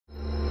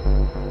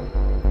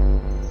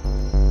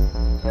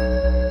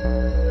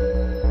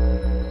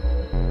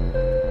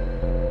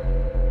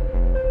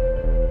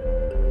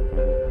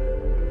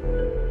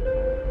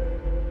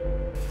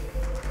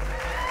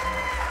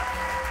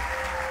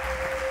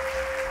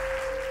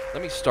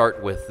Let me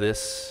start with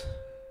this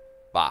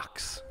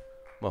box.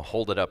 I'm going to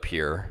hold it up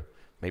here.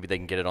 Maybe they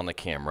can get it on the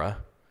camera.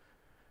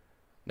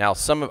 Now,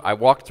 I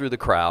walked through the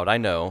crowd. I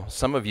know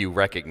some of you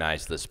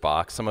recognize this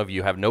box. Some of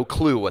you have no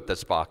clue what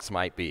this box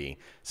might be.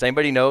 Does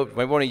anybody know?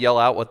 Anybody want to yell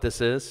out what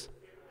this is?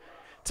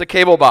 It's a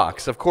cable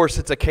box. Of course,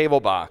 it's a cable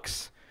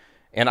box.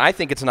 And I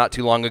think it's not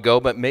too long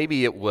ago, but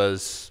maybe it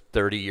was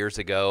 30 years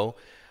ago.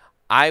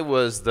 I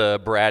was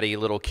the bratty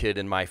little kid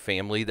in my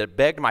family that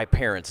begged my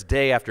parents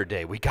day after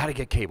day, we got to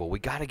get cable, we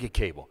got to get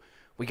cable,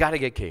 we got to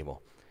get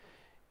cable.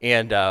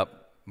 And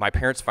my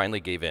parents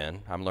finally gave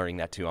in. I'm learning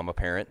that too, I'm a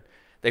parent.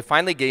 They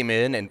finally gave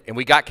in, and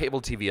we got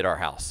cable TV at our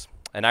house.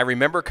 And I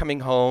remember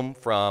coming home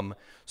from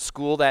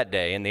school that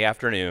day in the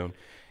afternoon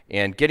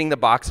and getting the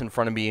box in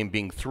front of me and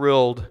being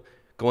thrilled,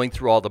 going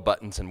through all the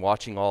buttons and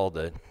watching all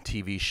the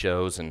TV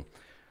shows. And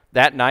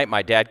that night,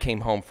 my dad came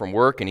home from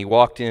work, and he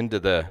walked into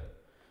the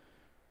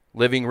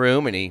living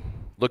room, and he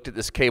looked at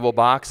this cable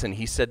box, and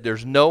he said,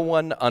 there's no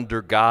one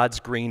under God's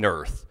green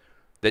earth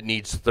that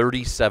needs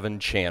 37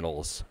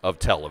 channels of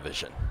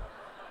television.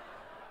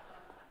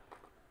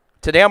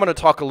 Today I'm going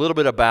to talk a little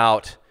bit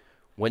about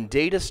when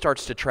data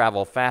starts to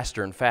travel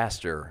faster and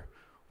faster,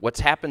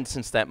 what's happened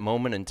since that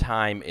moment in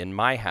time in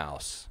my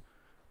house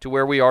to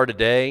where we are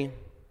today,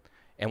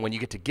 and when you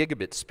get to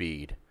gigabit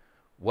speed,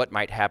 what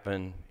might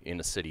happen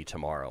in a city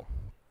tomorrow.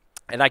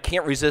 And I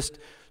can't resist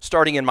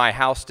starting in my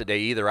house today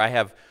either. I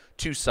have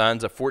two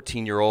sons, a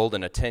 14-year-old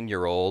and a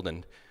 10-year-old,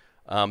 and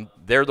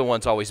they're the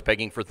ones always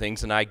begging for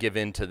things, and I give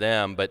in to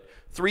them. But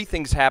three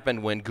things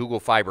happened when Google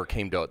Fiber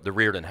came to the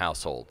Reardon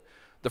household.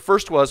 The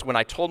first was when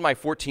I told my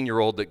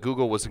 14-year-old that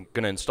Google was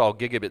going to install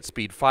gigabit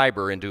speed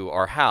fiber into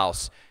our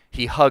house,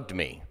 he hugged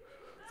me.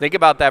 Think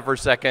about that for a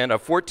second. A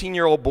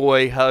 14-year-old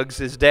boy hugs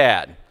his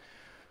dad.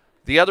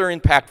 The other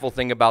impactful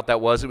thing about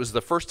that was it was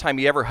the first time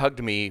he ever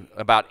hugged me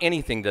about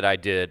anything that I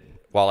did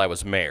while I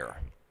was mayor.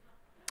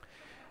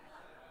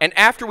 And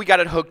after we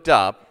got it hooked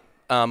up,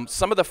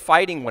 some of the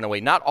fighting went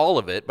away. Not all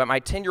of it, but my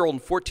 10-year-old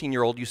and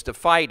 14-year-old used to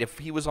fight. If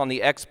he was on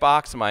the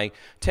Xbox and my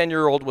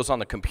 10-year-old was on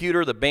the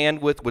computer, the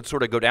bandwidth would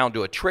sort of go down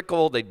to a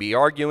trickle. They'd be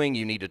arguing,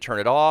 you need to turn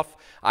it off.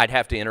 I'd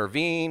have to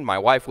intervene. My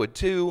wife would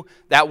too.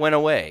 That went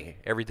away.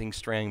 Everything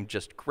streamed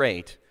just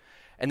great.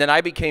 And then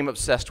I became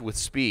obsessed with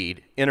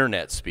speed,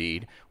 internet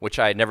speed, which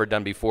I had never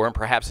done before, and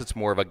perhaps it's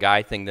more of a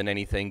guy thing than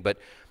anything, but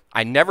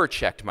I never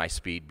checked my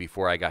speed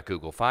before I got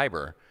Google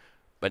Fiber.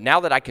 But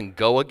now that I can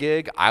go a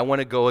gig, I want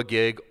to go a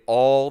gig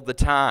all the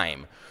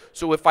time.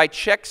 So if I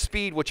check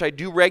speed, which I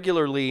do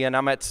regularly, and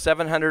I'm at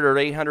 700 or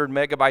 800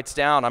 megabytes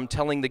down, I'm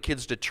telling the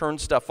kids to turn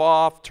stuff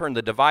off, turn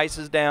the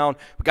devices down.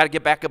 We've got to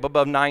get back up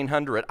above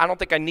 900. I don't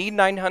think I need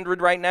 900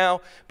 right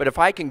now, but if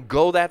I can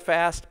go that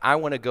fast, I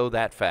want to go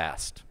that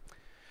fast.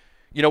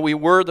 You know, we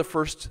were the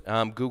first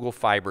Google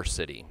Fiber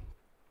city.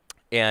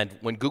 And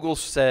when Google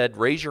said,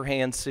 raise your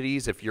hand,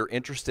 cities, if you're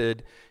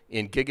interested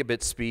in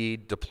gigabit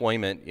speed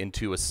deployment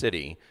into a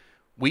city,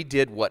 we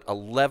did what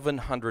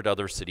 1,100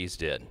 other cities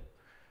did.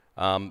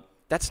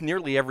 That's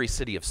nearly every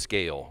city of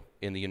scale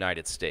in the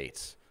United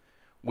States.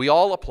 We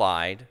all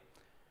applied,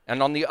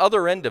 and on the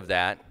other end of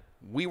that,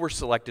 we were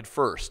selected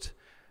first.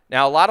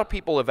 Now, a lot of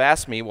people have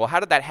asked me, well, how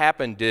did that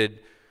happen? Did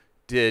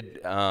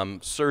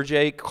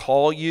Sergey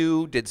call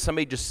you? Did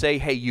somebody just say,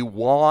 hey, you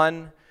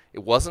won?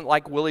 It wasn't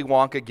like Willy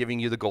Wonka giving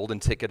you the golden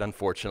ticket,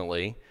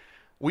 unfortunately.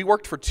 We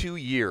worked for 2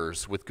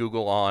 years with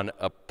Google on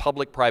a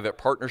public-private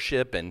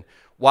partnership, and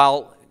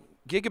while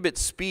gigabit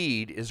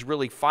speed is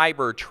really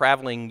fiber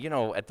traveling, you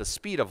know, at the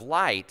speed of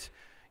light,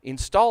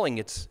 installing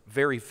it's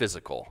very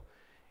physical.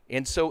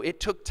 And so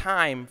it took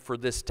time for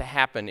this to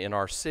happen in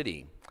our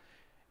city.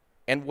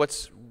 And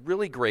what's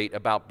really great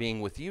about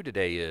being with you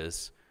today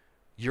is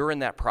you're in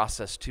that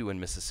process too in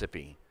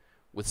Mississippi,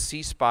 with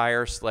C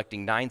Spire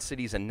selecting 9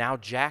 cities and now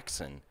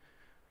Jackson.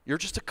 You're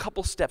just a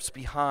couple steps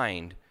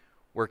behind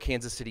where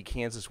Kansas City,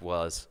 Kansas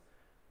was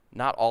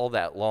not all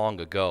that long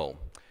ago.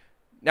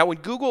 Now, when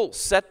Google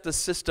set the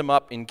system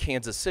up in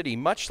Kansas City,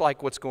 much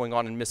like what's going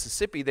on in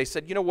Mississippi, they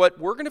said, you know what,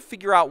 we're going to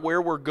figure out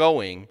where we're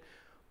going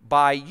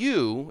by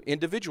you,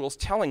 individuals,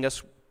 telling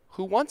us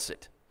who wants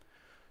it.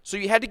 So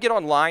you had to get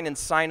online and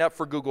sign up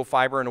for Google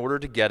Fiber in order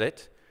to get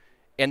it,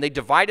 and they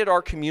divided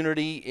our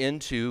community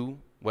into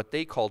what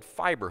they called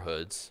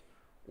fiberhoods,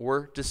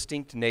 or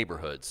distinct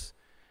neighborhoods.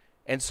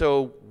 And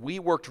so we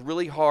worked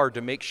really hard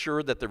to make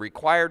sure that the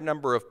required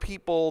number of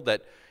people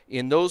that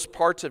in those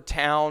parts of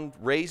town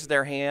raised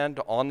their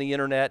hand on the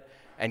internet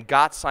and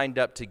got signed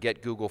up to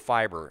get Google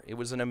Fiber. It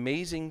was an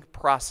amazing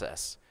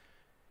process.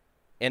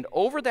 And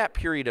over that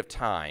period of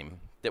time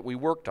that we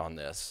worked on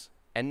this,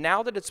 and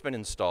now that it's been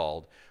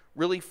installed,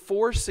 really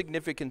 4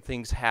 significant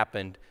things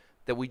happened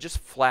that we just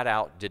flat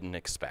out didn't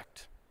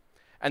expect.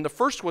 And the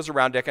first was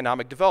around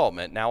economic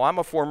development. Now, I'm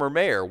a former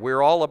mayor.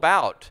 We're all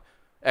about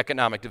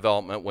economic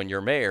development. When you're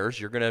mayors,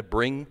 you're going to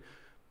bring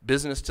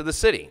business to the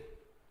city.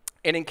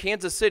 And in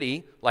Kansas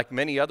City, like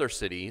many other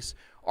cities,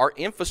 our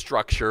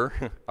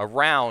infrastructure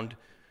around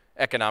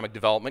economic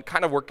development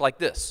kind of worked like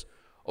this.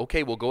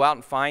 okay, we'll go out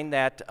and find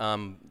that,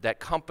 that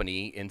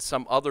company in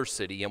some other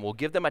city, and we'll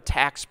give them a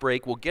tax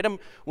break.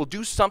 We'll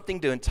do something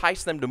to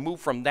entice them to move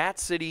from that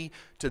city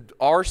to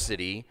our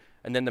city,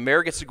 and then the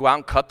mayor gets to go out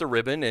and cut the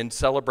ribbon and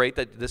celebrate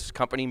that this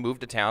company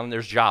moved to town and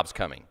there's jobs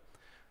coming.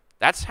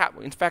 That's how,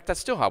 in fact, that's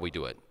still how we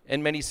do it,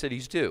 and many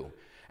cities do.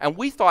 And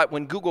we thought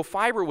when Google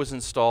Fiber was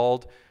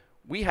installed,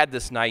 we had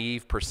this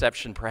naive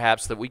perception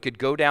perhaps that we could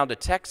go down to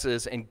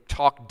Texas and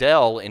talk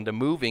Dell into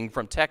moving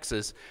from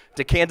Texas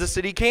to Kansas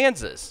City,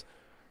 Kansas.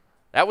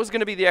 That was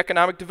going to be the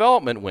economic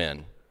development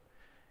win.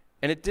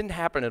 And it didn't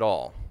happen at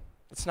all.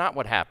 That's not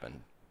what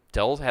happened.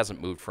 Dell hasn't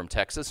moved from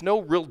Texas.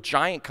 No real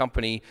giant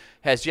company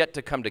has yet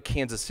to come to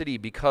Kansas City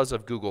because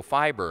of Google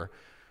Fiber.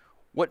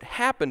 What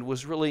happened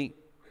was really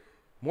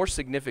more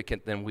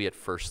significant than we at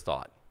first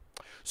thought.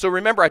 So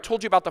remember, I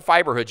told you about the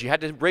fiber hoods. You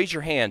had to raise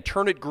your hand,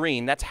 turn it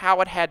green. That's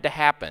how it had to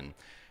happen.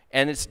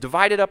 And it's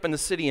divided up in the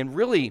city, and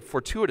really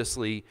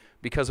fortuitously,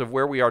 because of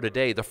where we are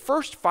today, the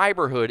first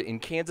fiber hood in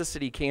Kansas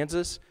City,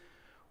 Kansas,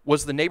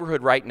 was the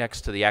neighborhood right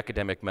next to the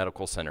Academic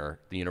Medical Center,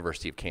 the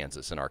University of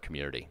Kansas, in our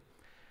community.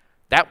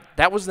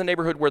 That was the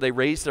neighborhood where they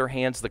raised their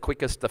hands the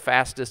quickest, the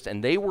fastest,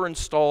 and they were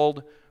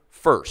installed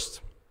first.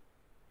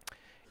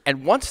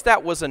 And once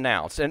that was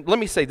announced, and let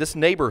me say, this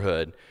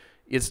neighborhood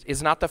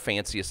is not the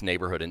fanciest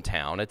neighborhood in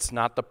town. It's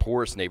not the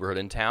poorest neighborhood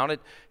in town.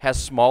 It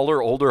has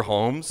smaller, older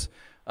homes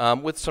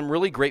with some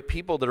really great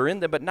people that are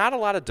in them, but not a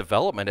lot of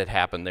development had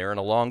happened there in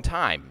a long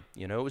time.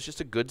 You know, it was just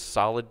a good,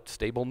 solid,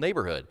 stable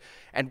neighborhood.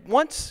 And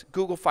once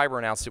Google Fiber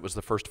announced it was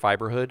the first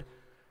fiber hood,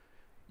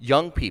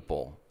 young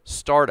people,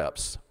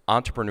 startups,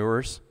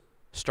 entrepreneurs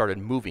started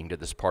moving to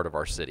this part of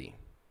our city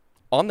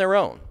on their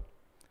own.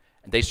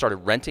 And they started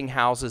renting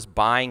houses,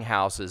 buying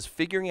houses,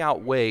 figuring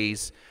out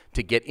ways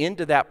to get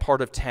into that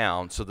part of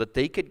town so that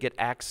they could get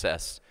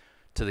access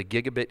to the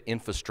gigabit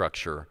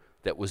infrastructure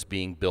that was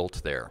being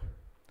built there.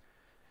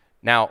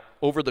 Now,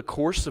 over the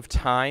course of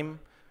time,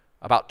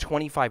 about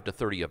 25 to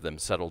 30 of them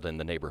settled in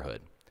the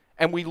neighborhood.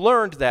 And we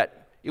learned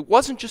that it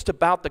wasn't just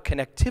about the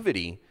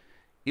connectivity,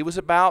 it was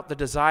about the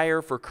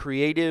desire for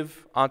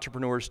creative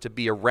entrepreneurs to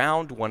be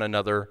around one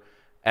another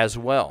as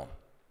well.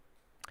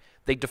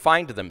 They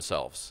defined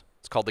themselves.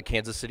 It's called the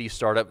Kansas City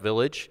Startup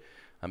Village.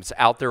 It's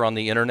out there on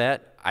the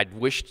internet. I'd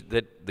wished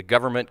that the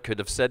government could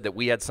have said that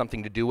we had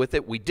something to do with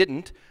it. We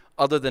didn't,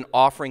 other than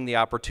offering the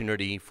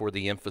opportunity for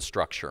the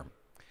infrastructure.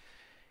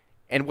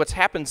 And what's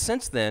happened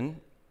since then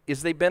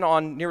is they've been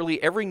on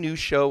nearly every news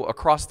show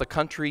across the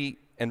country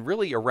and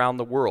really around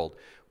the world.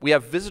 We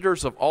have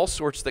visitors of all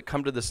sorts that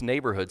come to this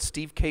neighborhood.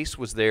 Steve Case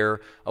was there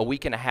a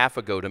week and a half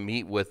ago to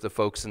meet with the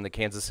folks in the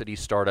Kansas City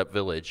Startup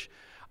Village.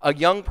 A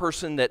young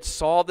person that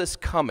saw this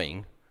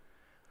coming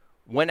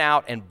went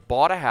out and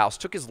bought a house,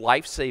 took his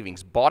life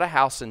savings, bought a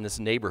house in this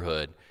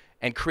neighborhood,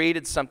 and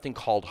created something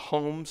called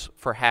Homes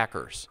for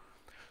Hackers.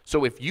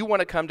 So if you want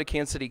to come to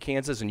Kansas City,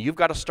 Kansas, and you've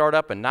got a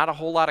startup and not a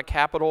whole lot of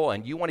capital,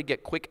 and you want to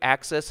get quick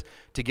access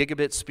to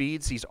gigabit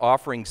speeds, he's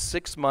offering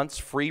 6 months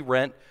free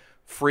rent,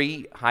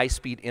 free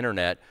high-speed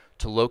internet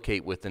to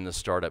locate within the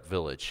startup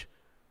village.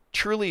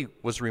 Truly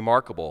was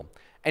remarkable.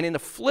 And in the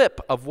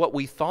flip of what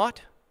we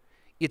thought,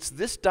 it's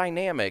this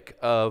dynamic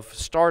of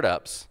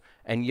startups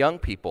and young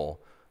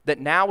people that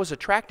now is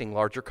attracting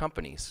larger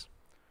companies.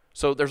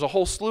 So there's a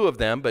whole slew of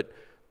them, but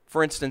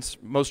for instance,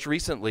 most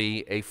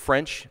recently, a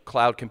French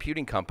cloud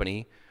computing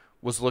company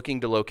was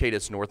looking to locate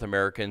its North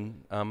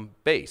American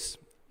base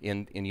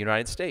in the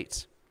United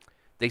States.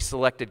 They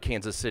selected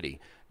Kansas City,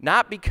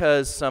 not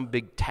because some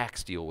big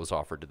tax deal was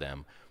offered to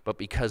them, but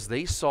because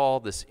they saw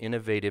this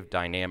innovative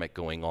dynamic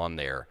going on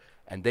there,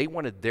 and they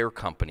wanted their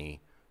company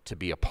to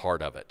be a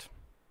part of it.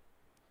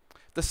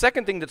 The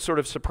second thing that sort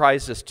of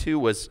surprised us too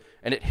was,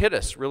 and it hit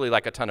us really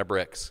like a ton of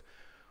bricks,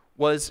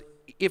 was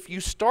if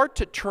you start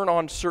to turn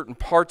on certain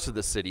parts of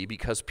the city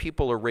because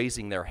people are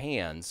raising their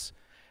hands,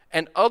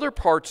 and other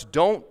parts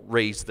don't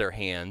raise their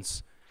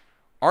hands,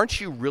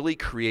 aren't you really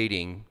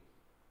creating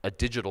a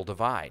digital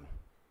divide?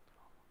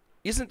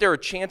 Isn't there a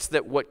chance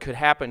that what could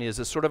happen is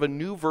a sort of a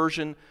new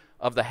version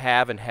of the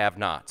have and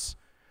have-nots?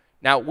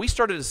 Now, we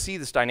started to see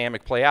this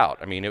dynamic play out.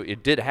 I mean,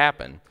 it did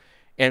happen.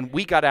 And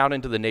we got out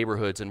into the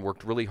neighborhoods and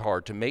worked really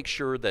hard to make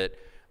sure that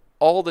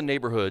all the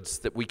neighborhoods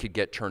that we could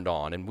get turned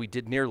on, and we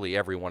did nearly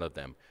every one of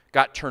them,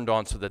 got turned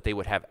on so that they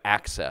would have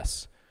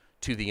access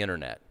to the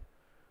internet.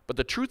 But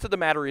the truth of the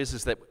matter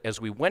is that as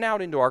we went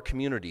out into our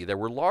community, there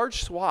were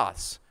large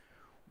swaths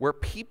where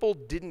people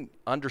didn't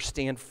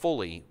understand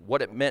fully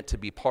what it meant to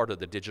be part of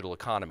the digital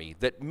economy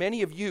that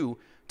many of you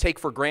take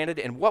for granted,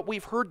 and what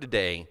we've heard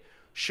today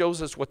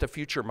shows us what the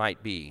future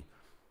might be.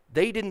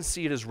 They didn't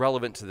see it as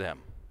relevant to them.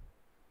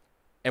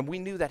 And we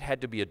knew that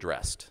had to be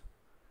addressed.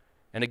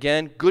 And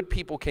again, good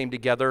people came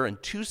together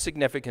and two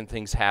significant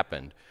things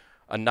happened.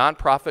 A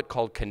nonprofit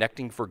called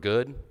Connecting for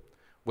Good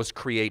was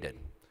created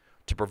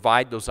to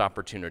provide those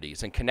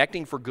opportunities. And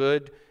Connecting for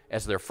Good,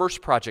 as their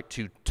first project,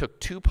 took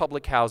 2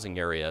 public housing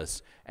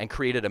areas and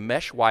created a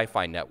mesh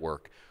Wi-Fi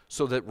network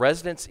so that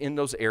residents in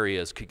those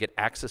areas could get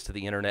access to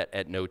the internet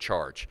at no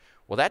charge.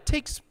 Well, that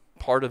takes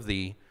part of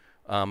the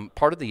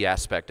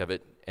aspect of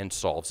it and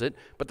solves it.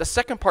 But the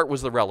second part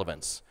was the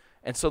relevance.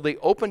 And so they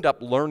opened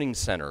up learning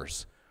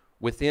centers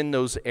within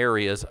those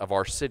areas of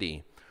our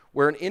city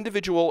where an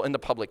individual in the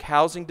public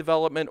housing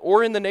development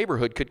or in the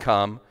neighborhood could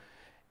come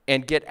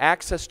and get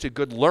access to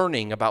good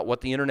learning about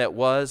what the internet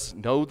was,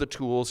 know the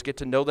tools, get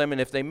to know them,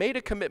 and if they made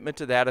a commitment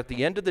to that, at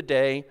the end of the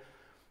day,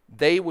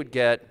 they would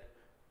get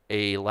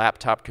a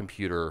laptop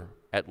computer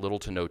at little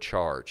to no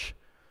charge,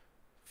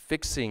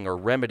 fixing or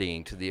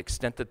remedying to the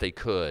extent that they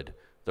could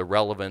the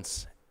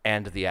relevance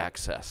and the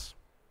access.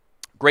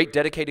 Great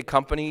dedicated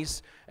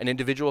companies and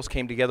individuals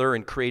came together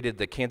and created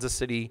the Kansas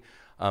City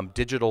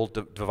Digital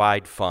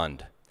Divide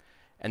Fund.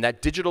 And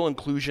that Digital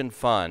Inclusion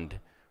Fund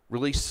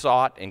really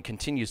sought and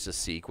continues to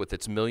seek, with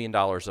its $1 million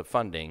of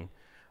funding,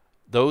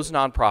 those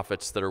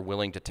nonprofits that are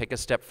willing to take a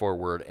step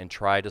forward and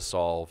try to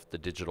solve the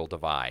digital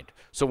divide.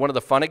 So one of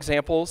the fun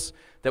examples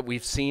that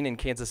we've seen in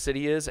Kansas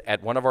City is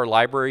at one of our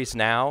libraries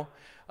now,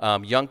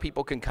 young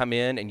people can come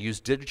in and use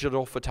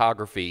digital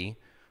photography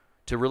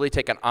to really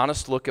take an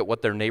honest look at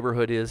what their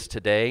neighborhood is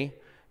today,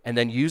 and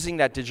then using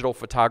that digital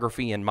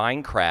photography in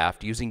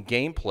Minecraft, using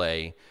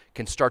gameplay,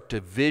 can start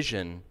to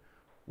vision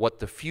what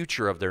the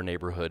future of their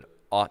neighborhood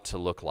ought to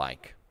look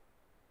like.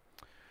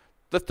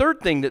 The third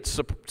thing that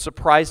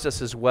surprised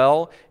us as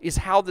well is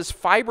how this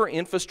fiber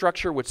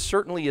infrastructure, which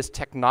certainly is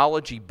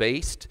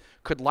technology-based,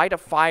 could light a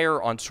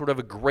fire on sort of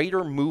a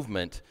greater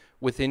movement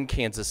within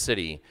Kansas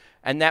City.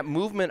 And that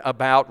movement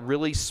about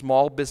really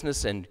small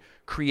business and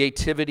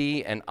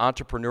creativity and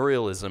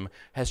entrepreneurialism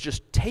has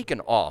just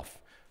taken off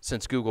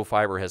since Google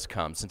Fiber has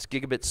come, since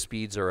gigabit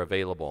speeds are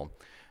available.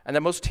 And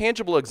the most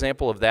tangible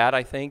example of that,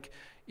 I think,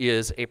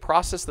 is a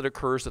process that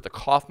occurs at the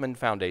Kauffman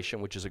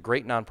Foundation, which is a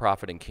great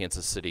nonprofit in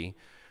Kansas City,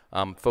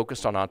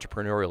 focused on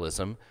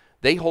entrepreneurialism.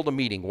 They hold a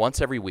meeting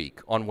once every week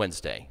on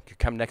Wednesday. You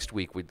come next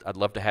week, I'd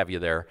love to have you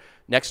there.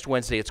 Next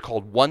Wednesday, it's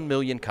called 1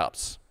 Million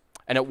Cups.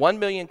 And at 1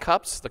 Million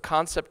Cups, the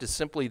concept is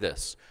simply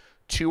this.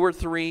 2 or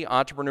 3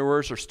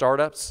 entrepreneurs or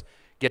startups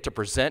get to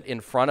present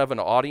in front of an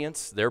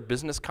audience their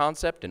business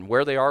concept and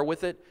where they are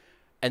with it,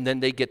 and then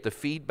they get the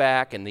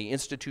feedback and the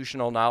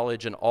institutional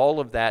knowledge and all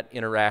of that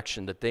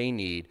interaction that they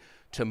need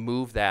to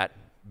move that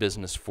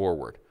business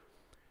forward.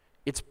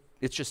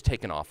 It's just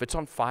taken off. It's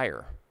on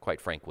fire,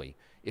 quite frankly.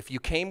 If you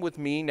came with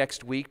me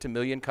next week to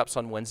Million Cups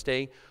on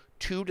Wednesday,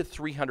 200 to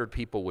 300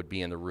 people would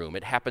be in the room.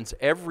 It happens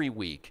every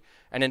week.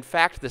 And in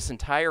fact, this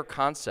entire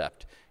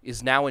concept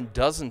is now in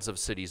dozens of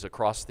cities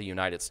across the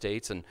United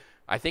States, and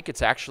I think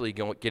it's actually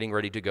getting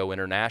ready to go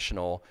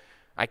international.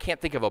 I can't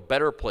think of a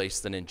better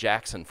place than in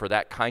Jackson for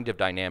that kind of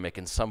dynamic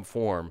in some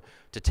form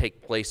to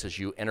take place as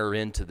you enter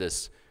into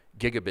this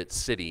gigabit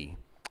city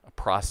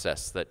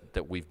process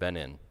that we've been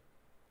in.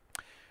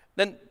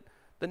 Then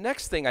the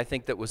next thing I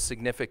think that was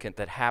significant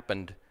that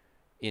happened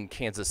in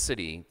Kansas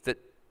City that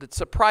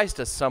surprised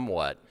us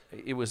somewhat,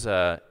 was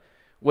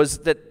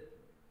that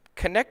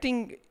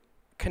connecting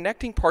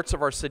parts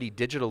of our city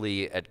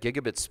digitally at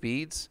gigabit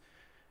speeds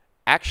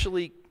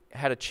actually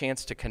had a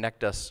chance to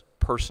connect us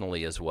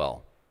personally as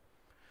well.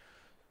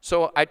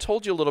 So I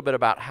told you a little bit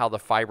about how the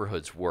fiber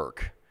hoods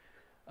work.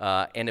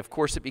 And of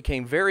course, it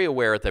became very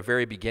aware at the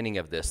very beginning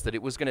of this that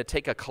it was going to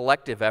take a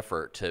collective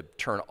effort to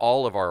turn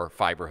all of our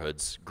fiber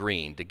hoods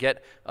green, to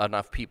get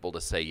enough people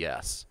to say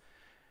yes.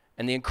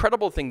 And the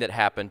incredible thing that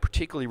happened,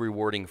 particularly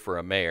rewarding for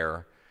a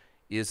mayor,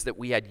 is that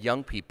we had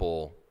young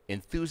people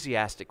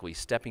enthusiastically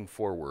stepping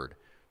forward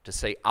to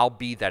say, I'll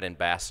be that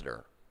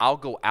ambassador. I'll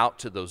go out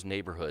to those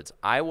neighborhoods.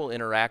 I will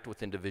interact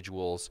with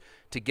individuals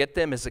to get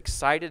them as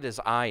excited as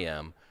I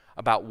am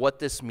about what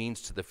this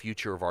means to the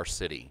future of our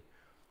city.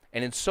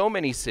 And in so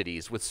many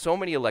cities, with so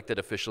many elected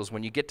officials,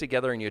 when you get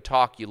together and you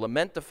talk, you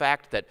lament the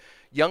fact that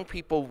young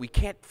people, we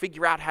can't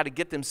figure out how to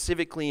get them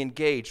civically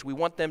engaged. We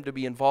want them to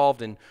be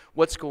involved in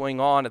what's going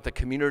on at the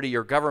community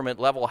or government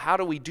level. How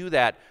do we do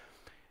that?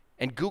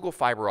 And Google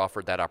Fiber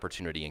offered that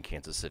opportunity in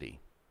Kansas City.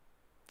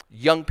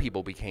 Young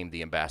people became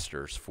the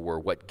ambassadors for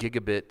what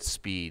gigabit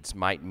speeds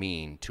might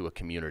mean to a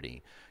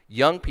community.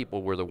 Young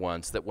people were the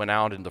ones that went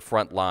out in the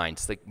front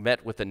lines, that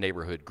met with the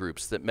neighborhood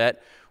groups, that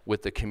met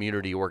with the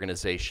community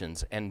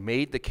organizations and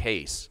made the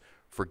case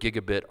for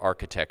gigabit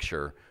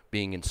architecture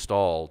being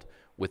installed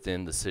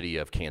within the city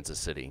of Kansas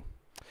City.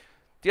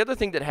 The other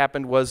thing that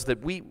happened was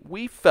that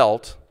we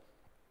felt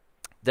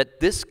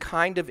that this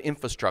kind of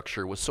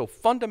infrastructure was so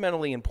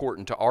fundamentally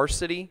important to our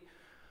city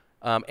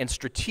and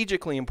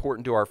strategically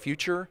important to our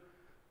future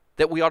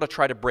that we ought to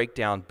try to break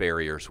down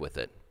barriers with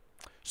it.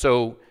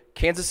 So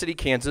Kansas City,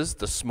 Kansas,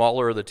 the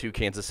smaller of the two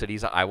Kansas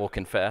cities, I will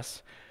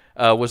confess,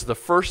 was the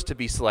first to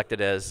be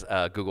selected as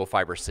Google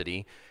Fiber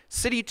City.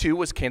 City 2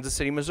 was Kansas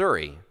City,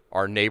 Missouri,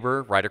 our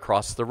neighbor right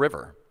across the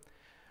river.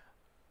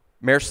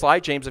 Mayor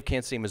Sly James of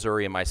Kansas City,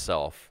 Missouri, and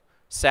myself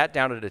sat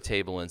down at a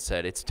table and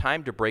said, it's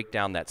time to break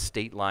down that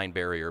state line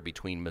barrier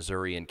between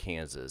Missouri and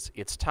Kansas.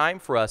 It's time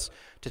for us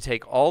to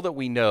take all that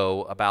we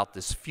know about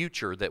this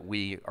future that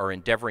we are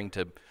endeavoring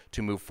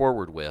to move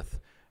forward with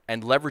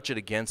and leverage it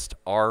against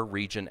our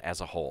region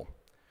as a whole.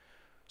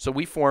 So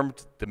we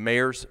formed the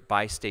Mayor's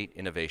Bi-State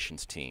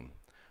Innovations Team.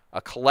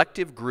 a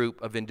collective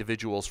group of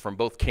individuals from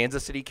both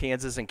Kansas City,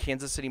 Kansas and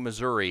Kansas City,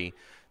 Missouri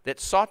that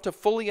sought to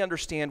fully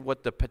understand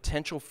what the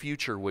potential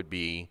future would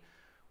be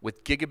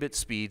with gigabit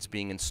speeds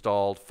being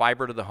installed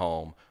fiber to the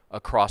home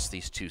across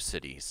these two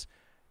cities.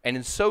 And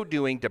in so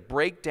doing, to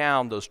break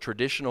down those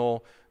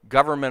traditional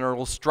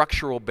governmental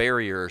structural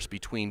barriers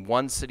between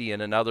one city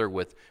and another,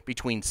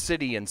 between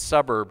city and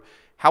suburb,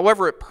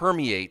 however it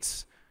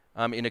permeates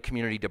in a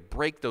community, to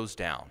break those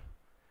down.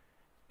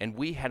 And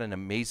we had an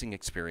amazing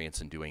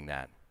experience in doing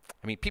that.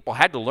 I mean, people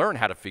had to learn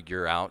how to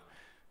figure out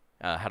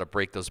how to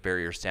break those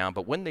barriers down,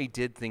 but when they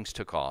did, things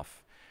took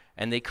off.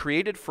 And they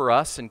created for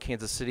us in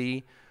Kansas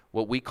City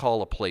what we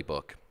call a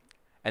playbook.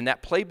 And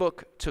that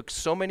playbook took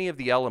so many of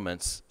the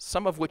elements,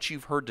 some of which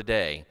you've heard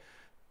today,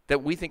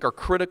 that we think are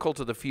critical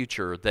to the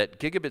future that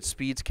gigabit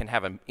speeds can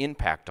have an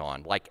impact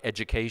on, like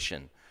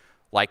education,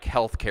 like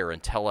healthcare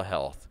and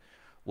telehealth,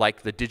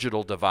 like the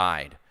digital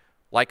divide,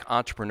 like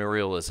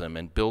entrepreneurialism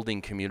and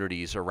building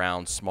communities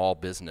around small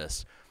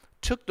business.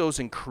 Took those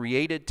and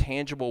created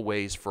tangible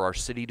ways for our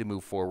city to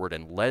move forward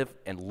and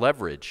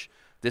leverage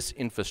this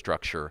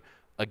infrastructure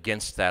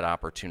against that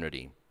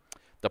opportunity.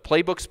 The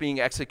playbook's being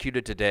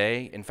executed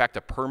today. In fact,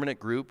 a permanent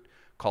group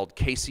called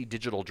KC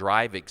Digital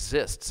Drive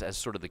exists as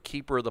sort of the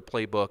keeper of the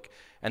playbook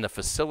and the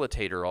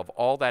facilitator of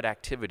all that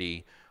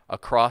activity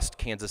across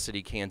Kansas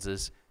City,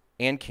 Kansas,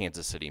 and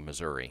Kansas City,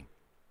 Missouri.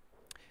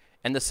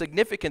 And the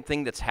significant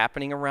thing that's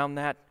happening around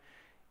that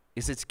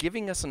is it's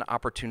giving us an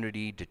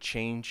opportunity to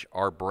change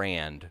our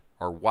brand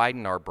or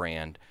widen our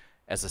brand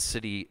as a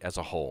city as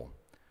a whole.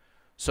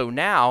 So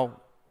now,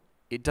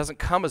 it doesn't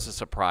come as a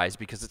surprise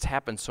because it's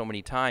happened so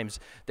many times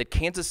that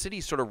Kansas City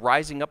is sort of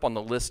rising up on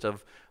the list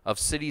of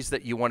cities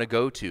that you want to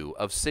go to,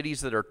 of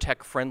cities that are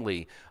tech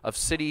friendly, of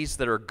cities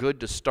that are good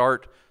to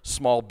start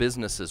small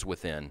businesses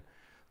within.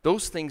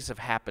 Those things have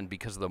happened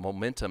because of the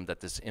momentum that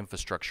this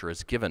infrastructure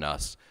has given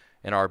us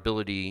and our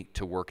ability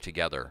to work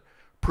together.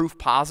 Proof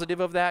positive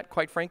of that,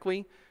 quite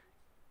frankly,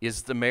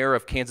 is the mayor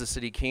of Kansas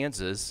City,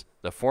 Kansas,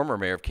 the former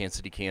mayor of Kansas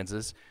City,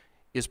 Kansas,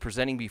 is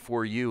presenting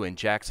before you in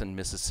Jackson,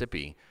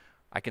 Mississippi.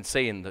 I can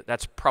say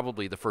that's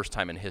probably the first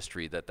time in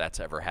history that that's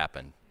ever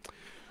happened.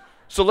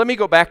 So let me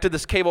go back to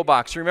this cable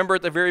box. Remember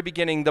at the very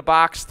beginning, the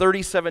box,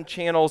 37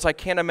 channels. I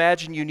can't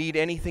imagine you need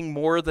anything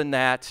more than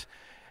that.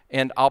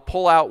 And I'll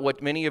pull out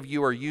what many of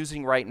you are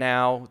using right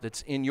now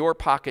that's in your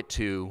pocket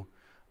too,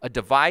 a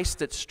device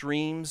that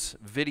streams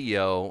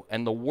video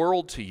and the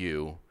world to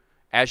you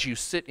as you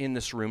sit in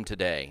this room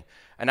today.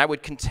 And I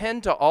would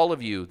contend to all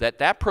of you that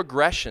that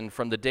progression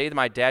from the day that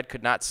my dad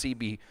could not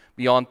see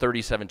beyond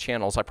 37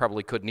 channels, I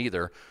probably couldn't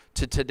either,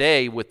 to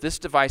today with this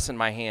device in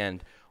my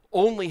hand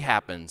only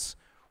happens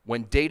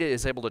when data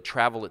is able to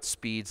travel at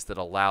speeds that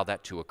allow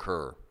that to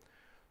occur.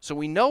 So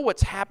we know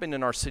what's happened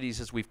in our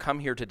cities as we've come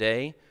here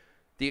today.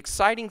 The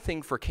exciting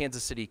thing for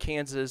Kansas City,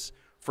 Kansas,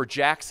 for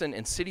Jackson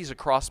and cities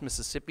across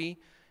Mississippi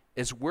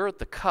is we're at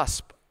the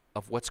cusp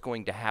of what's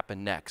going to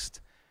happen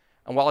next.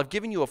 And while I've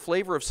given you a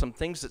flavor of some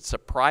things that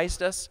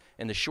surprised us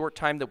in the short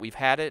time that we've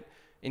had it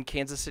in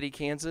Kansas City,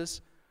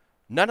 Kansas,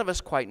 none of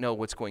us quite know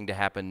what's going to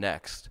happen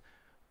next.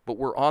 But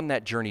we're on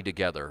that journey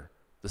together.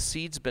 The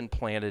seed's been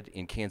planted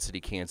in Kansas City,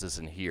 Kansas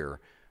and here,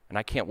 and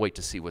I can't wait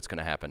to see what's going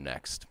to happen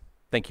next.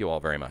 Thank you all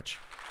very much.